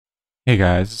Hey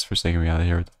guys, it's Forsaken Reality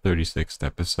here with the 36th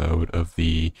episode of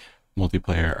the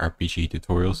multiplayer RPG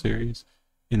tutorial series.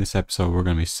 In this episode, we're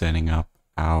going to be setting up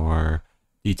our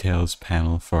details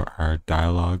panel for our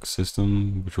dialogue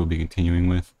system, which we'll be continuing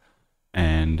with.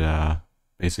 And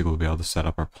basically, we'll be able to set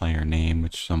up our player name,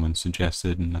 which someone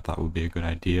suggested and I thought would be a good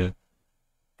idea.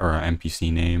 Or our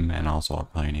NPC name, and also our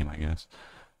player name, I guess.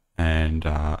 And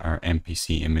our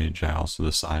NPC image, I also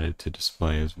decided to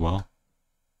display as well.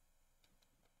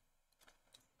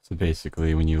 So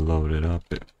basically, when you load it up,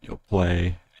 you'll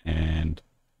play, and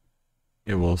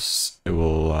it will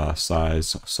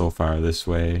size so far this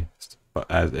way. But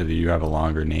as if you have a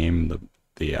longer name,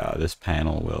 this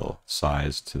panel will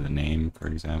size to the name, for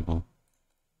example.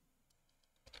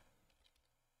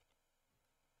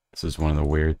 This is one of the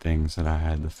weird things that I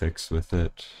had to fix with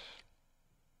it.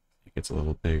 It gets a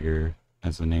little bigger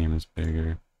as the name is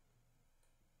bigger.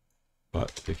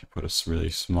 But if you put a really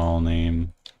small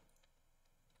name,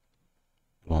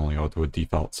 we'll only go to a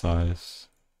default size.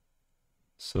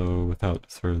 So without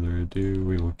further ado,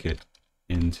 we will get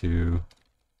into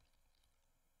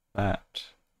that.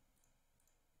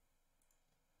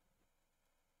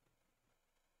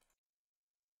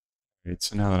 Alright,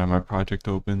 so now that I have my project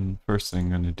open, first thing I'm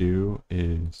going to do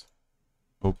is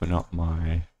open up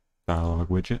my dialog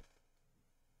widget.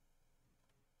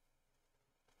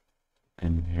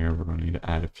 And here we're going to need to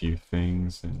add a few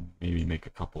things and maybe make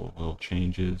a couple of little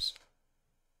changes.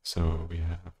 So we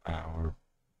have our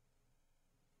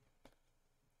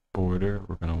border.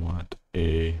 We're going to want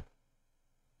a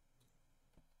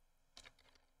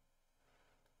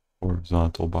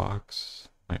horizontal box.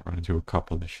 Might run into a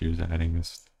couple of issues adding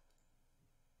this.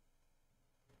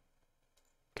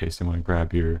 Okay, so you want to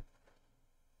grab your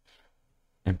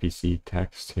NPC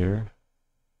text here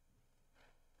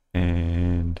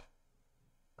and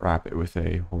wrap it with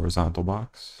a horizontal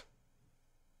box.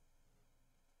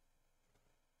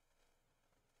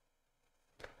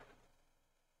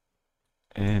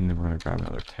 And then we're going to grab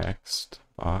another text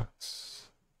box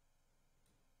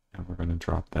and we're going to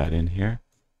drop that in here.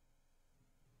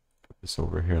 Put this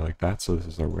over here like that. So this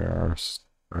is where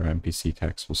our NPC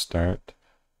text will start.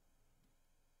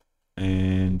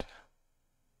 And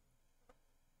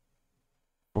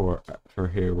for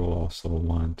here, we'll also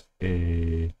want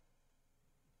a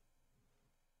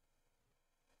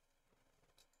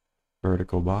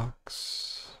vertical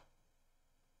box.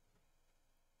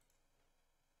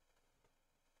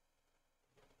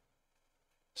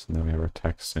 So then we have our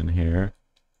text in here.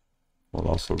 We'll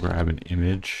also grab an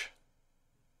image,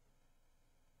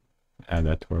 add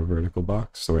that to our vertical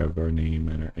box. So we have our name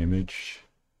and our image.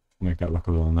 Make that look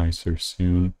a little nicer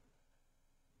soon.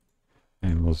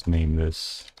 And we'll just name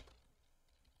this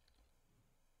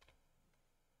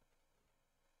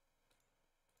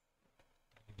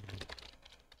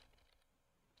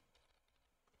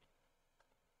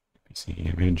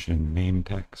NPC image and name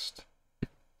text.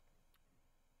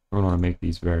 We want to make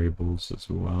these variables as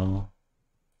well.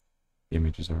 The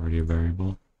image is already a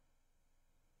variable.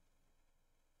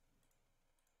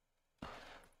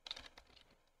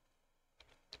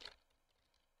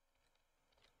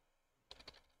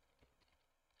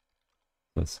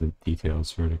 That's the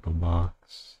details vertical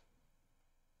box.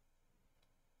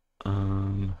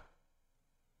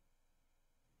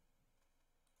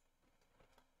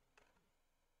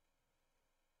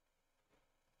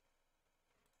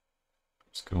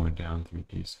 Just going down through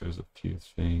these, there's a few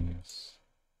things.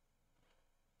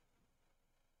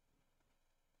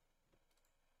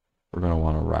 We're going to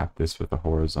want to wrap this with a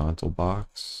horizontal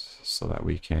box so that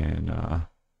we can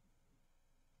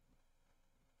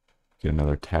get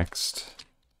another text.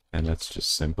 And that's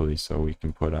just simply so we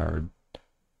can put our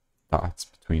dots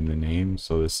between the names.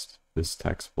 So this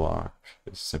text block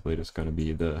is simply just going to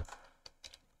be the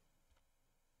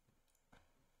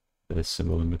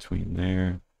symbol in between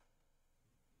there.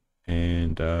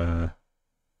 And now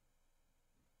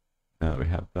that we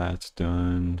have that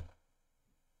done,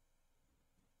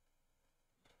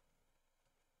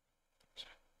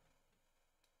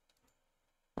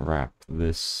 wrap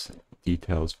this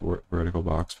details vertical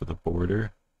box with a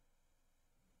border.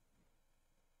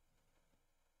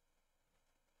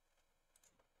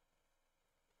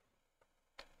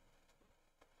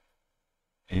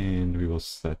 And we will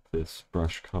set this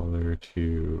brush color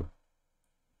to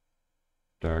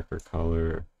darker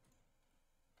color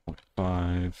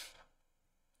 0.5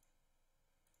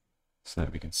 so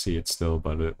that we can see it still,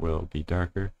 but it will be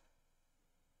darker.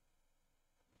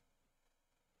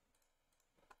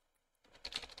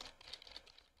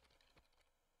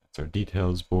 That's our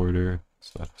details border,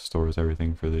 so that stores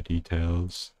everything for the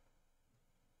details.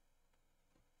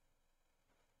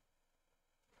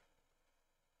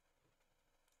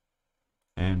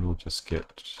 we'll just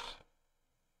get,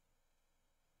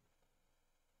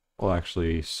 well,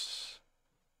 actually,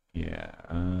 yeah.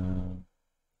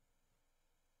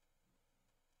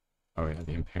 Oh yeah,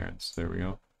 the appearance. There we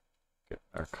go. Get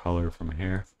our color from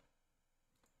here.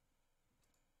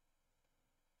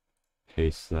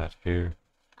 Paste that here.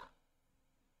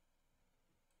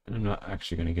 And I'm not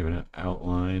actually going to give it an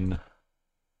outline.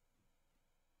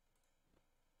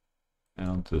 And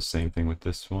I'll do the same thing with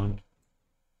this one.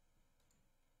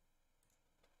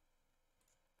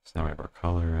 So now we have our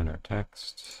color and our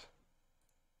text.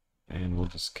 And we'll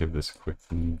just give this a quick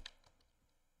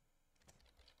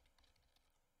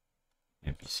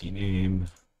NPC name.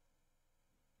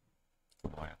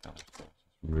 Oh, I have to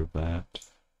remove that.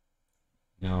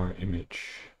 Now our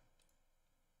image.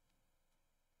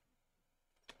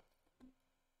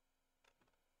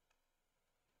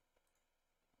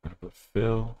 I'm gonna put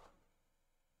fill.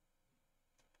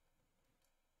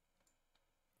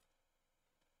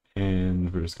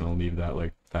 And we're just gonna leave that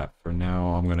like that for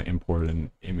now. I'm gonna import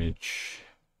an image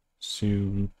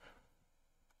soon.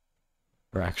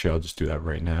 Or actually I'll just do that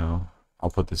right now.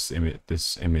 I'll put this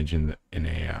image in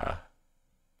a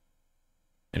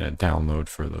download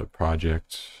for the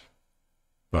project,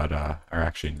 but or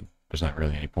actually there's not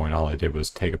really any point. All I did was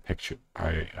take a picture.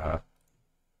 I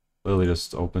literally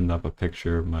just opened up a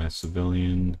picture of my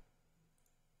civilian,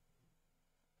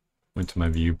 went to my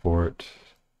viewport,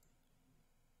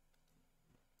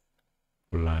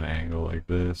 put it on an angle like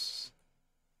this,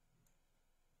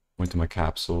 went to my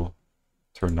capsule,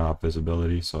 turned off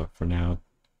visibility. So for now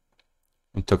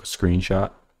I took a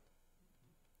screenshot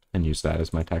and used that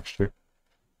as my texture.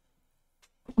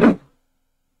 Tried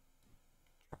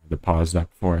to pause that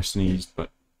before I sneezed, but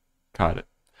caught it.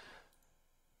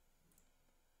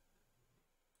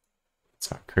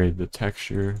 So I created the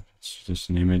texture. It's just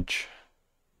an image.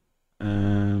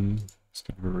 It's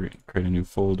gonna create a new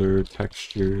folder,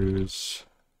 textures.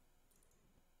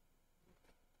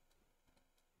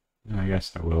 And I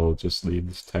guess I will just leave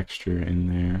this texture in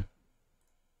there.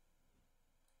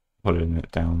 Put it in the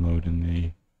download in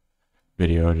the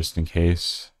video just in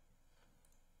case.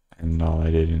 And all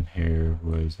I did in here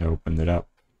was I opened it up,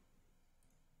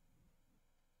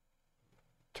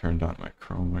 turned on my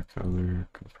chroma color,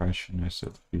 compression, I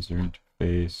set user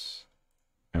interface,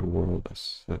 my world, I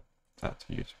set that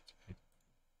to user interface.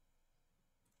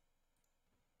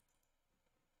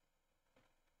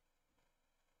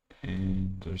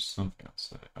 And there's something else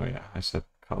that, oh yeah, I set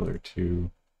color to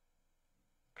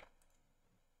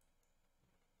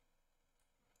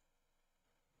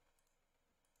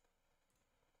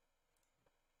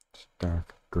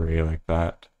dark gray like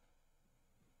that.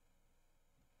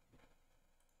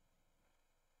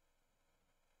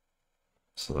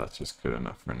 So that's just good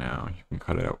enough for now. You can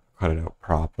cut it out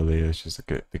properly. It's just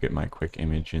to get my quick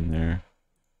image in there.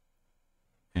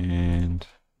 And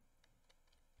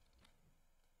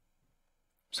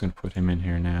I'm just gonna put him in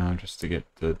here now just to get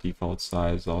the default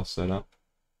size all set up.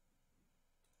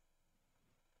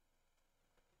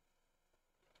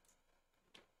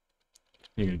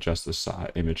 You can adjust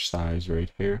the image size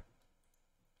right here.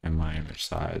 And my image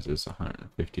size is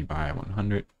 150 by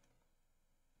 100.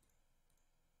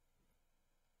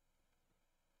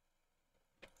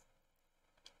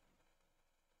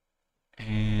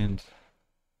 And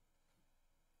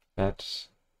that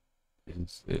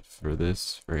is it for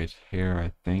this right here.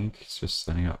 I think it's just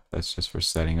setting up. That's just for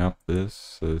setting up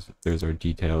this. So there's our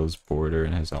details border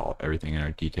and has everything in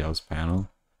our details panel.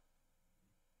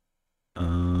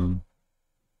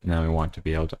 Now we want to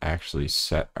be able to actually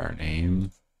set our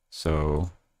name. So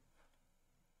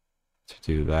to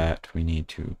do that, we need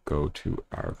to go to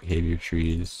our behavior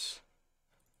trees,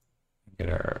 get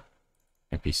our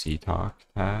NPC talk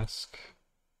task.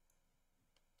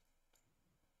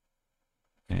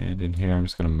 And in here, I'm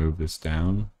just going to move this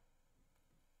down.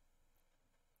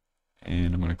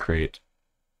 And I'm going to create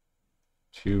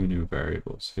 2 new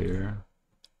variables here.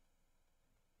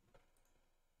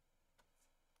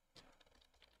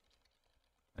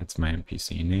 That's my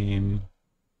NPC name.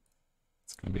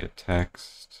 It's going to be a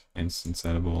text, instance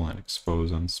editable, and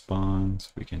expose on spawn.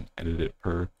 So we can edit it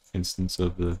per instance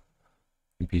of the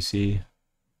NPC.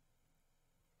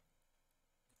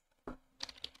 I'll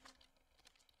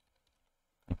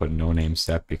put no name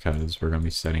set because we're going to be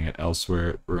setting it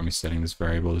elsewhere. We're going to be setting this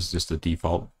variable as just a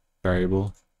default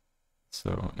variable.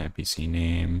 So an NPC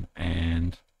name,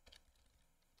 and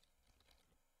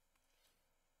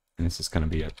this is going to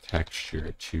be a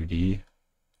texture 2D.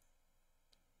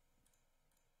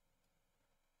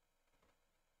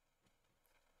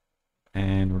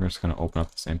 And we're just going to open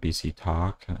up this NPC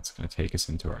talk, and it's going to take us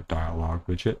into our dialog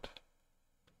widget.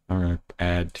 I'm going to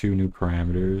add 2 new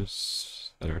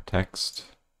parameters that are text.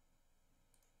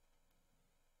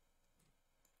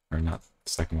 Or not, the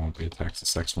second one won't be a text, the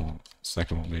second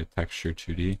one will be a texture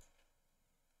 2D.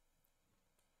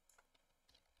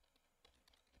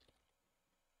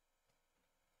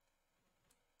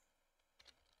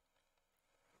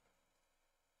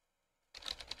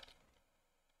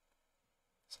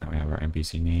 So now we have our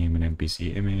NPC name and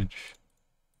NPC image.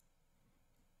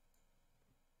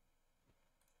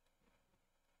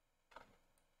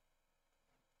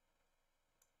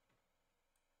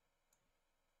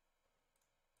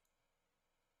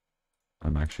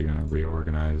 I'm actually going to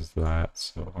reorganize that,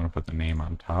 so I'm going to put the name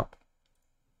on top.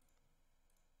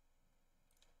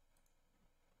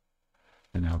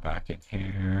 And now back in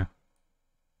here,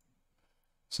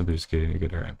 simply just getting to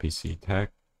get our NPC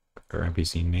tech, or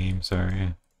NPC name,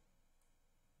 sorry.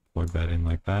 Plug that in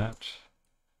like that.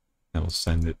 Then we'll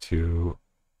send it to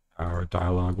our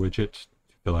dialog widget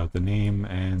to fill out the name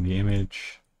and the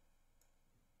image.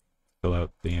 Fill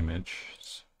out the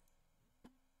image.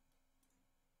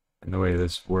 And the way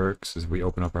this works is we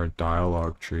open up our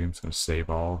dialog tree. I'm just going to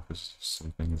save all because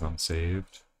something's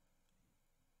unsaved.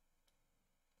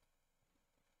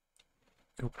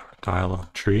 Open our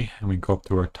dialog tree and we go up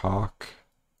to our talk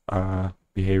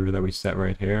behavior that we set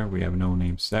right here. We have no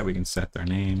name set. We can set their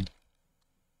name.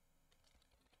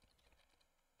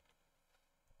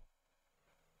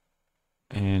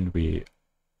 And we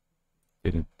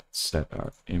didn't set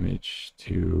our image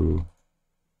to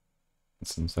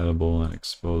instance editable and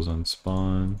expose on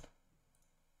spawn.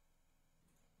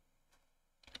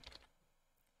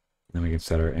 Then we can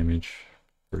set our image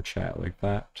for chat like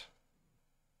that.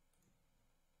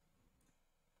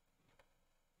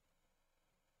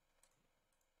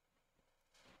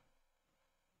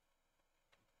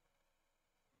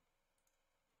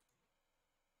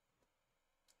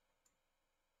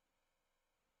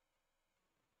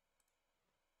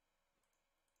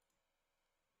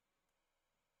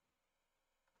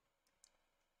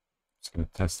 Just going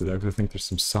to test it out because I think there's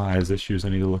some size issues I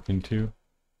need to look into.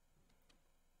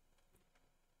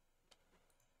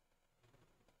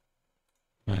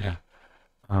 Oh, yeah.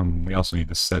 We also need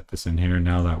to set this in here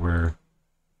now that we're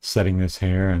setting this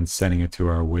here and sending it to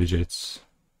our widgets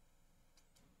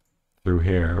through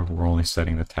here. We're only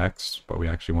setting the text, but we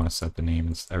actually want to set the name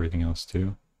and everything else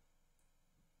too.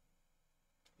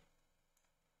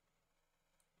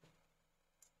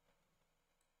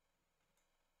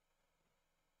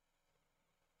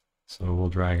 So we'll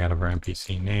drag out of our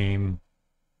NPC name.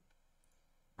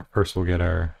 First we'll get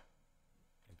our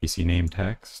NPC name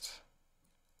text.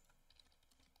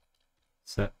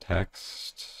 Set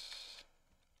text.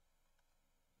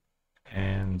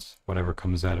 And whatever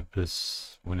comes out of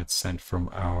this when it's sent from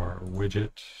our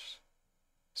widget.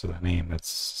 So the name that's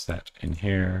set in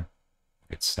here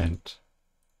gets sent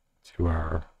to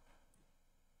our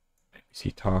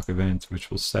NPC talk event,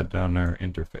 which will set down our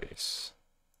interface.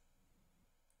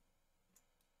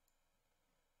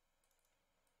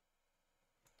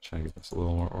 Try to get this a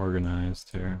little more organized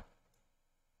here.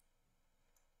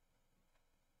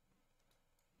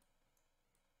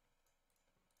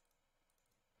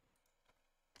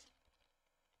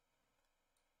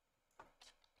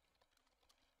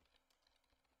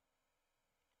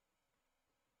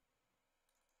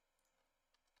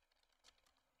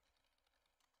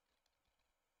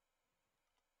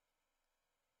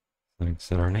 Then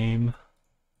set our name.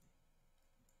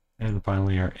 And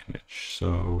finally our image.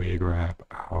 So we grab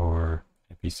our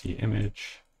NPC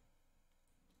image.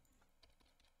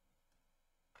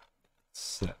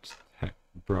 Set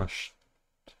brush.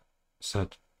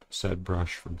 Set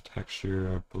brush from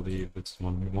texture. I believe it's the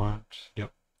one we want.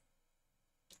 Yep.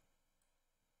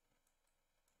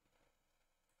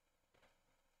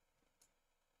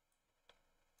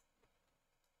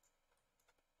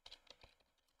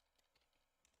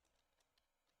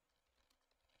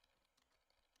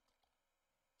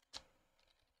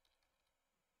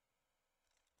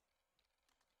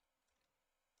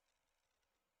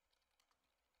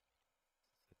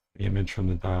 The image from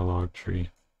the dialog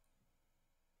tree.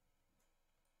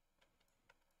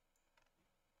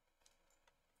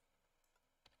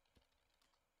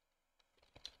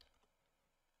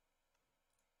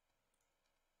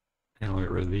 And we'll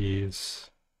get rid of these.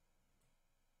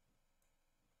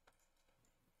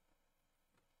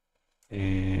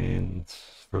 And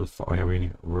for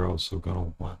the we're also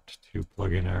gonna want to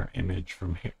plug in our image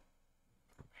from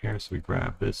here. So we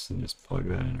grab this and just plug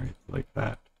that in right like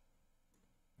that.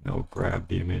 Now we'll grab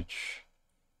the image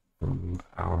from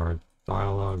our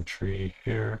dialog tree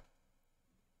here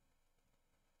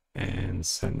and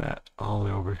send that all the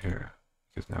way over here.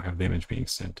 because now we have the image being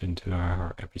sent into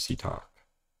our MPC talk.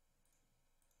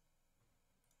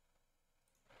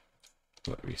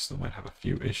 But we still might have a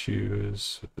few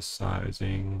issues with the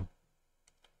sizing.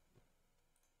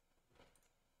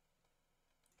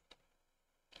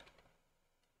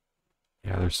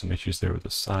 Yeah, there's some issues there with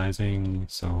the sizing,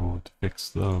 so to fix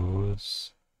those.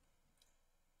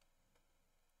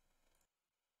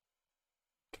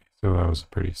 Okay, so that was a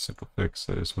pretty simple fix.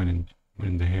 I just went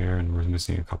into here and we're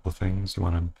missing a couple of things. You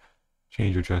want to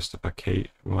change your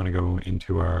justificate. We want to go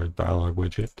into our dialog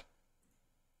widget.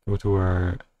 Go to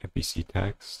our MPC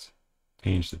text,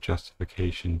 change the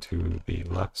justification to the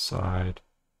left side,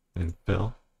 and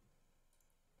fill.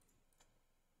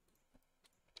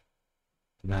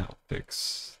 That'll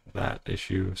fix that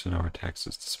issue, so now our text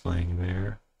is displaying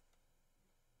there.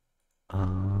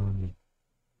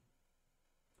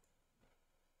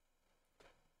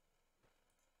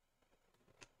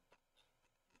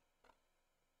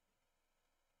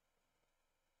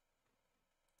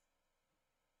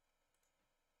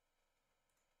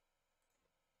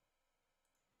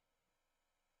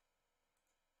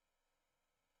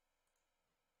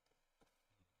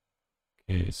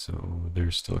 Okay, so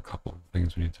there's still a couple of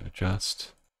things we need to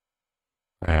adjust.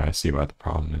 Yeah, I see what the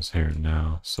problem is here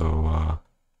now. So you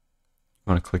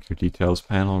want to click your details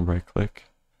panel, right click,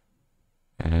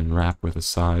 and wrap with a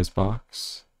size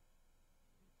box.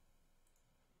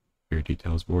 Your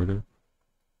details border.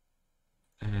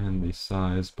 And the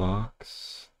size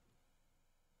box,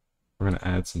 we're going to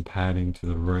add some padding to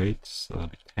the right, so that'll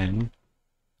be 10.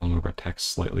 I'll move our text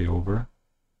slightly over.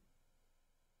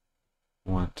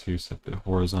 Want to set the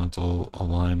horizontal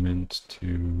alignment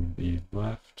to the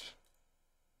left.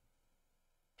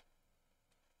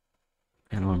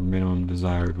 And our minimum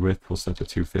desired width we'll set to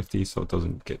 250 so it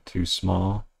doesn't get too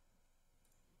small.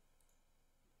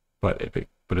 But if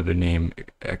the name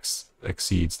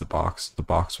exceeds the box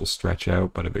will stretch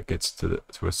out, but if it gets to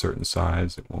a certain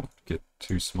size, it won't get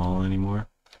too small anymore.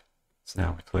 So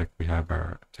now we click, we have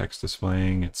our text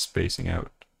displaying, it's spacing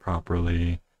out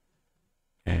properly.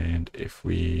 And if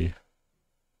we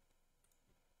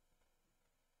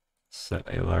set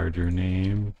a larger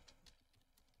name,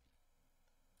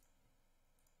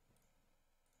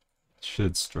 it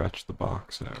should stretch the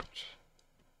box out.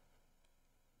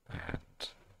 And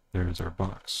there's our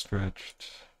box stretched.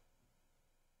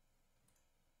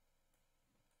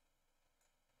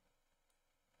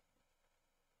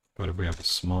 But if we have a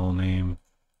small name,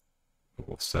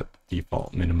 we'll set the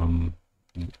default minimum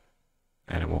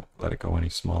and it won't let it go any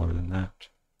smaller than that.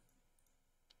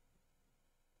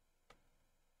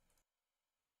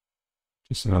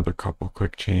 Just another couple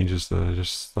quick changes that I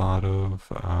just thought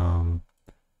of.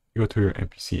 You go to your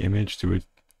MPC image to it.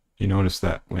 You notice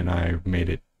that when I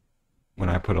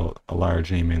put a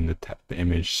large name in, the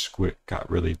image got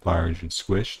really large and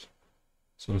squished.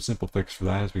 So a simple fix for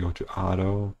that is we go to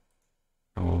auto,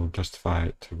 and we'll justify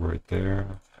it to right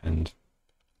there, and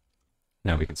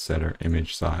now we can set our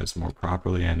image size more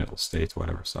properly, and it'll stay to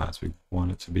whatever size we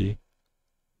want it to be.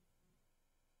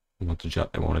 It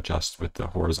won't adjust with the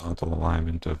horizontal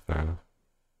alignment of the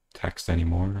text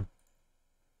anymore.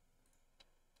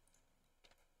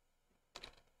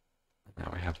 Now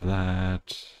we have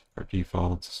that. Our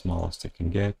default's the smallest it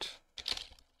can get.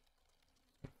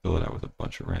 Fill it out with a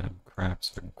bunch of random crap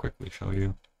so I can quickly show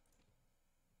you.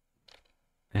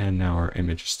 And now our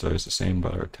image stays the same,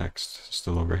 but our text is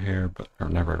still over here, but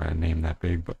I'm never going to name that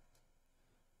big, but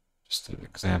just an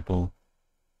example.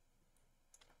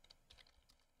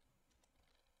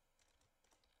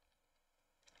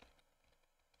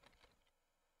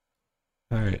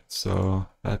 Alright, so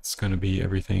that's going to be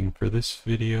everything for this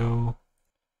video.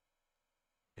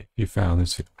 If you found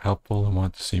this helpful and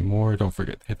want to see more, don't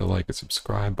forget to hit the like and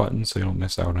subscribe button so you don't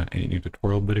miss out on any new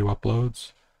tutorial video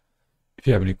uploads. If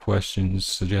you have any questions,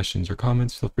 suggestions, or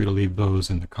comments, feel free to leave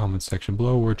those in the comments section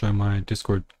below or join my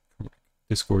Discord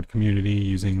community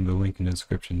using the link in the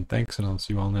description. Thanks, and I'll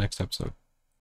see you all in the next episode.